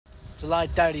July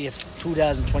 30th,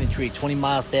 2023, 20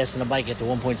 miles faster than a bike at the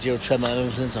 1.0 treadmill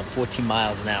on 14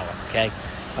 miles an hour, okay?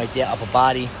 Right there, upper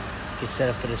body, get set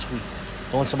up for this week.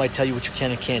 Don't want somebody tell you what you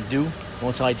can and can't do. Don't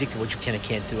want somebody dictate what you can and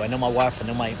can't do. I know my wife, I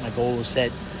know my goal was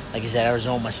set. Like I said,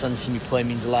 Arizona, my son to see me play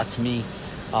means a lot to me.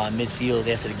 Midfield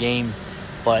after the game.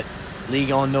 But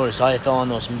league on notice, IFL on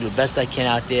notice. I'm going to do the best I can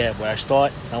out there. Where I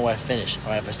start, it's not where I finish.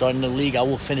 All right, if I start in the league, I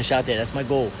will finish out there. That's my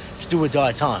goal. Let's do it all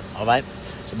the time, all right?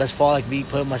 So best fall I can be,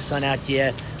 put my son out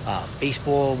there,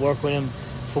 baseball, work with him,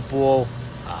 football,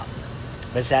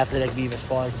 best athlete I can be, best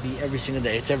fall I can be every single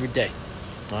day. It's every day,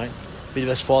 all right? Be the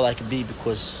best fall I can be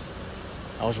because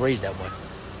I was raised that way.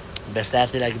 The best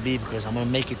athlete I can be because I'm going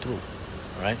to make it through,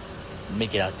 all right?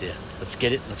 Make it out there. Let's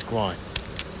get it. Let's grind.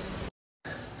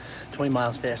 20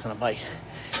 miles fast on a bike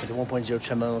at the 1.0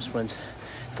 treadmill sprints,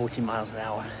 14 miles an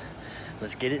hour.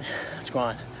 Let's get it. Let's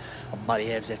grind. I'll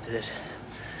body abs after this.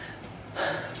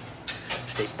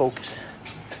 Stay focused.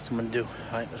 That's what I'm gonna do.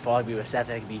 All right, as far as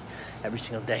I can be every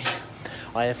single day.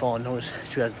 IFL on notice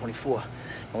 2024.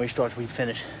 When we start, we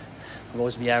finish. I'm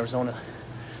always be Arizona.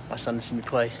 My son to see me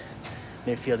play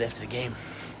midfield after the game.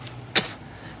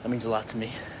 That means a lot to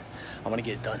me. I'm gonna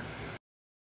get it done.